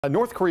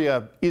North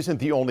Korea isn't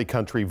the only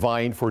country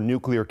vying for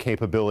nuclear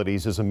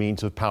capabilities as a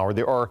means of power.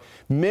 There are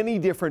many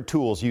different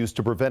tools used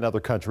to prevent other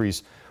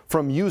countries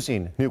from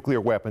using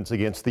nuclear weapons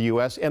against the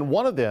U.S., and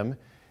one of them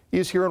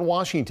is here in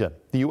Washington.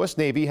 The U.S.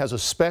 Navy has a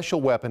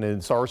special weapon in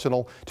its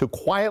arsenal to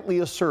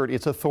quietly assert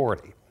its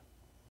authority.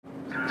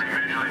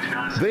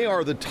 They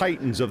are the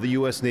titans of the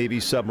U.S. Navy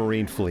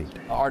submarine fleet.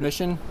 Our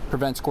mission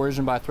prevents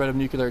coercion by threat of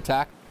nuclear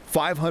attack.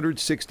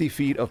 560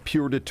 feet of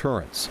pure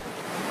deterrence.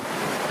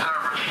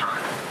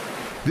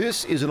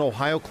 This is an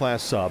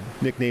Ohio-class sub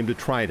nicknamed a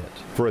Trident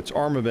for its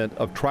armament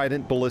of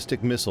Trident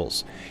ballistic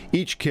missiles,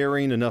 each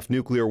carrying enough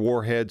nuclear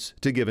warheads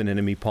to give an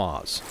enemy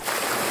pause.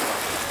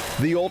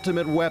 The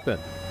ultimate weapon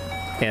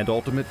and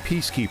ultimate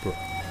peacekeeper,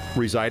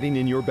 residing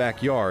in your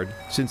backyard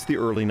since the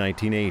early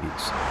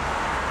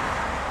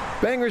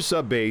 1980s. Banger's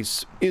sub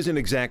base isn't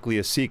exactly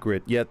a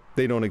secret, yet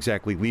they don't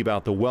exactly leave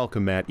out the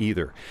welcome mat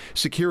either.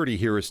 Security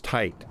here is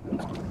tight.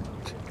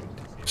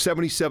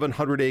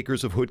 7,700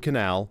 acres of Hood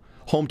Canal,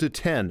 home to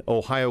 10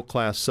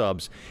 Ohio-class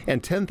subs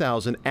and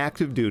 10,000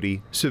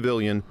 active-duty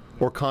civilian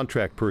or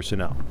contract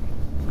personnel.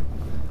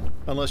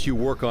 Unless you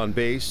work on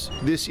base,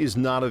 this is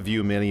not a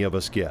view many of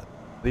us get.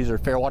 These are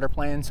fairwater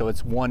planes, so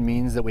it's one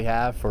means that we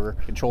have for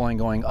controlling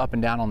going up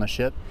and down on the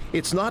ship.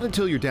 It's not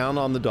until you're down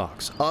on the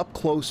docks, up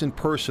close and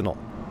personal,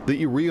 that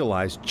you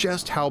realize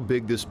just how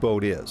big this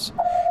boat is.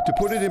 To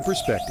put it in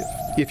perspective,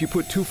 if you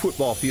put 2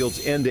 football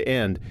fields end to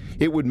end,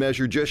 it would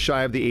measure just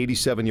shy of the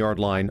 87-yard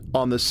line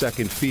on the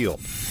second field.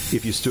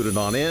 If you stood it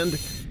on end,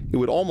 it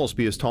would almost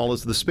be as tall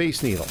as the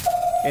Space Needle.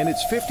 And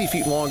it's 50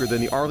 feet longer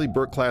than the Arleigh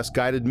Burke-class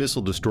guided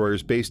missile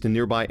destroyers based in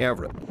nearby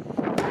Everett.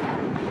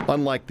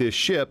 Unlike this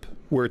ship,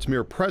 where its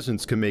mere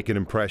presence can make an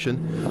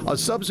impression, a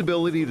sub's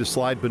ability to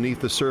slide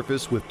beneath the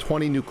surface with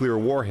 20 nuclear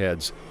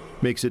warheads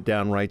makes it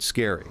downright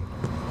scary.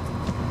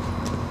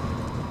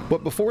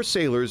 But before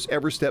sailors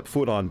ever step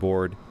foot on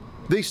board,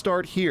 they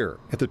start here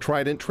at the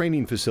Trident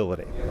training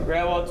facility.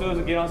 Grab all tools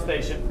and get on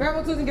station. Grab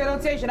all tools and get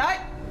on station, all right?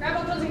 Grab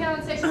all tools and get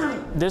on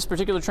station. This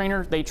particular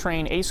trainer, they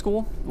train A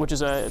school, which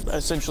is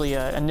essentially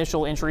an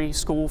initial entry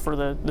school for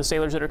the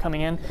sailors that are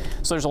coming in.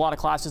 So there's a lot of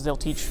classes they'll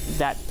teach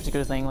that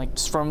particular thing, like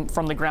from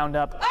the ground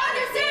up.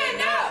 Understand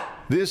now!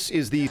 This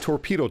is the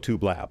torpedo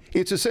tube lab.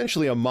 It's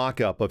essentially a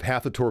mock-up of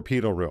half a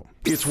torpedo room.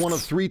 It's one of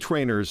 3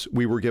 trainers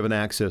we were given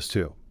access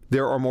to.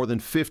 There are more than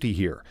 50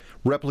 here,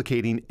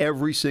 replicating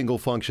every single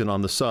function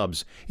on the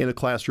subs in a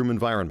classroom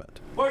environment.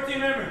 14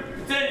 member,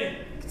 continue.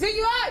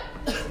 Continue on!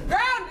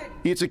 Grounded!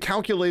 It's a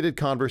calculated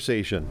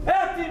conversation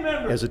Half team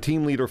member. as a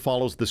team leader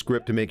follows the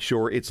script to make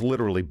sure it's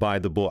literally by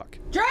the book.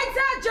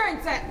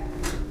 Drain set!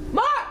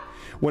 Mark!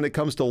 When it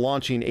comes to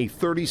launching a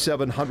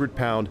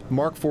 3,700-pound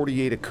Mark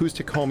 48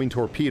 acoustic homing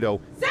torpedo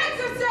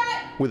Sensor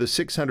set! with a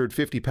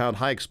 650-pound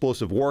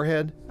high-explosive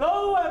warhead,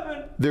 No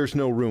weapon. there's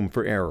no room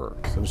for error.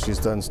 So she's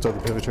done stow the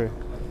pivot tray?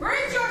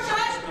 Bridge your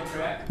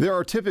shot! There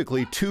are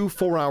typically 2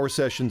 4-hour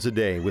sessions a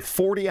day with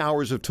 40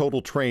 hours of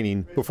total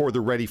training before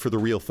they're ready for the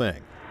real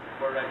thing.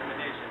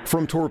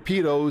 From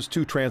torpedoes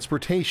to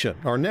transportation,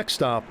 our next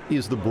stop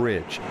is the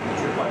bridge.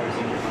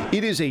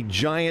 It is a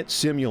giant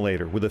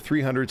simulator with a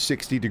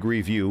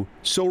 360-degree view,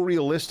 so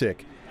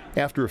realistic,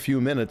 after a few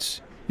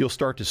minutes, you'll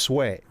start to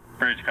sway.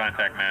 Bridge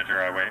contact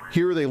manager, I wait.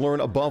 Here they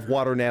learn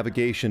above-water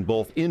navigation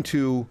both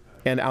into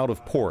and out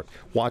of port,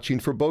 watching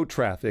for boat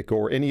traffic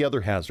or any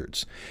other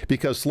hazards,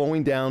 because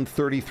slowing down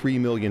 33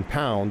 million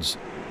pounds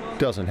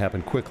doesn't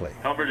happen quickly.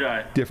 Bridge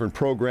eye. Different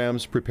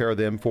programs prepare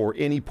them for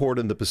any port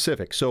in the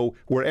Pacific, so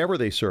wherever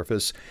they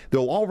surface,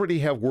 they'll already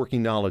have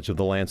working knowledge of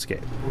the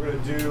landscape. We're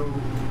going to do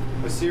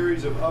a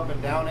series of up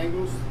and down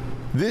angles.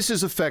 This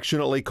is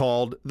affectionately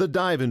called the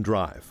dive and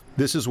drive.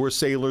 This is where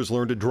sailors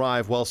learn to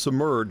drive while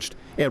submerged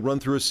and run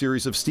through a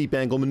series of steep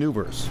angle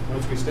maneuvers.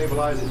 Once we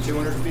stabilize at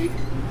 200 feet,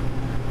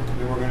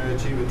 then we're going to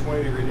achieve a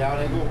 20-degree down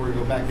angle. We're going to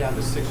go back down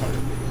to 600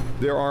 feet.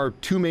 There are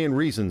 2 main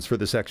reasons for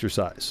this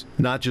exercise,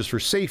 not just for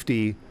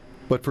safety,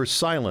 but for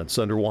silence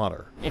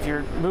underwater. If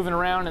you're moving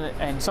around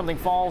and something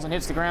falls and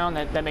hits the ground,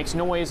 that makes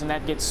noise and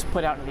that gets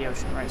put out into the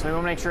ocean, right? So we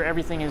want to make sure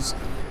everything is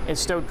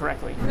stowed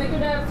correctly. Make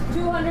it up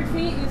 200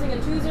 feet using a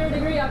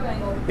 20-degree up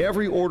angle.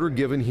 Every order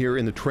given here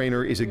in the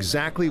trainer is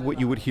exactly what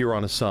you would hear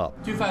on a sub.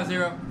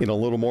 250. In a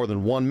little more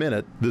than 1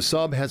 minute, the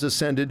sub has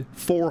ascended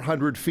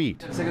 400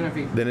 feet. 600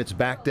 feet. Then it's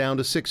back down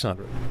to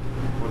 600.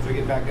 Once we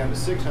get back down to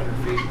 600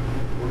 feet,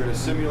 we're going to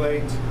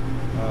simulate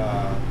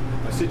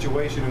a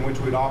situation in which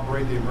we'd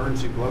operate the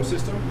emergency blow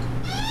system.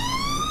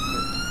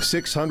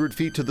 600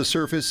 feet to the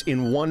surface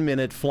in 1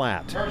 minute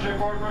flat.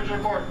 Emergency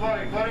report,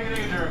 flooding in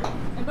danger.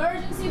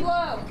 Emergency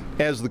blow.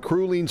 As the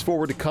crew leans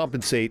forward to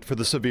compensate for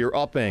the severe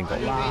up angle.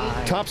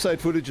 Topside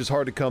footage is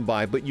hard to come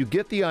by, but you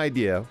get the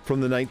idea from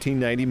the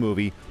 1990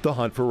 movie The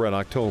Hunt for Red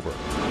October.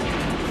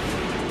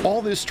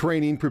 All this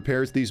training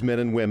prepares these men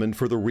and women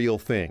for the real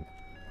thing.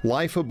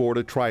 Life aboard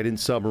a Trident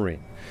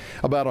submarine.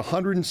 About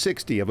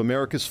 160 of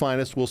America's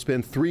finest will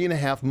spend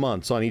 3.5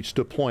 months on each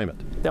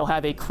deployment. They'll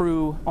have a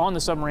crew on the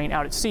submarine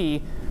out at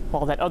sea,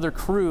 while that other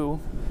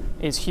crew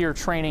is here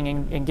training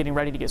and getting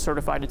ready to get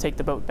certified to take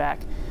the boat back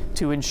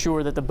to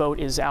ensure that the boat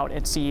is out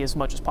at sea as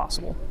much as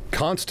possible.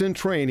 Constant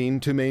training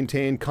to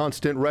maintain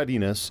constant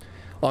readiness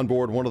on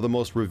board one of the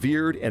most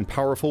revered and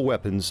powerful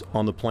weapons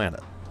on the planet.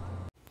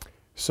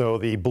 So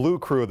the blue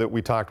crew that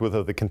we talked with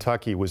of the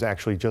Kentucky was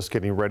actually just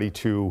getting ready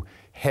to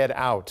head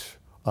out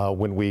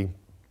when we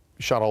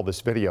shot all this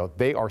video.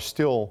 They are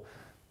still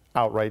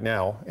out right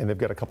now, and they've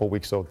got a couple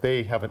weeks, so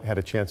they haven't had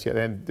a chance yet,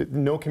 and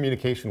no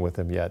communication with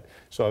them yet.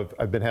 So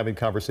I've been having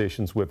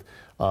conversations with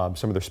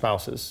some of their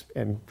spouses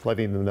and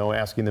letting them know,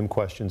 asking them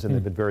questions, and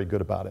they've been very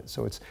good about it.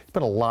 So it's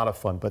been a lot of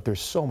fun, but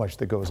there's so much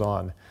that goes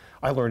on.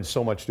 I learned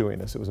so much doing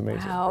this. It was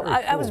amazing. Wow.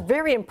 I was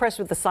very impressed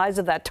with the size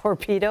of that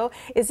torpedo.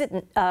 Is it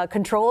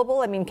controllable?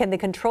 I mean, can they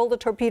control the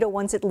torpedo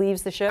once it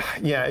leaves the ship?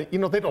 Yeah, you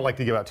know, they don't like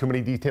to give out too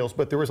many details,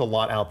 but there is a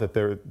lot out that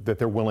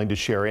they're willing to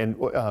share.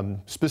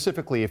 And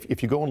specifically,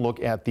 if you go and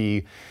look at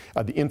the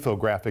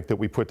infographic that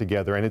we put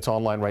together, and it's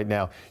online right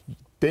now,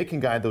 they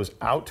can guide those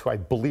out to, I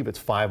believe it's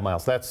 5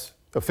 miles. That's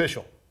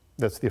official.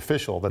 That's the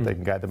official that they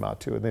can guide them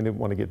out to. And they didn't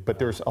want to get, but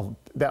there's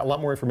a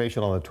lot more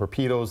information on the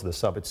torpedoes, the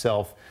sub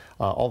itself,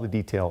 all the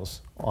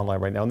details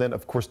online right now. And then,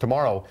 of course,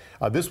 tomorrow,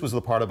 this was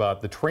the part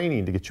about the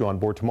training to get you on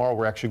board. Tomorrow,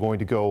 we're actually going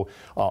to go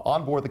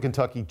on board the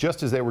Kentucky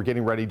just as they were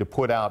getting ready to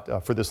put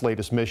out for this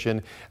latest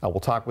mission. We'll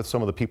talk with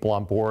some of the people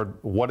on board,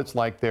 what it's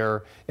like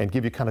there, and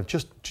give you kind of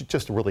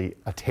just really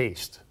a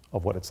taste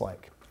of what it's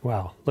like.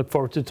 Wow. Look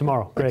forward to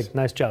tomorrow. Greg,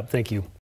 nice job. Thank you.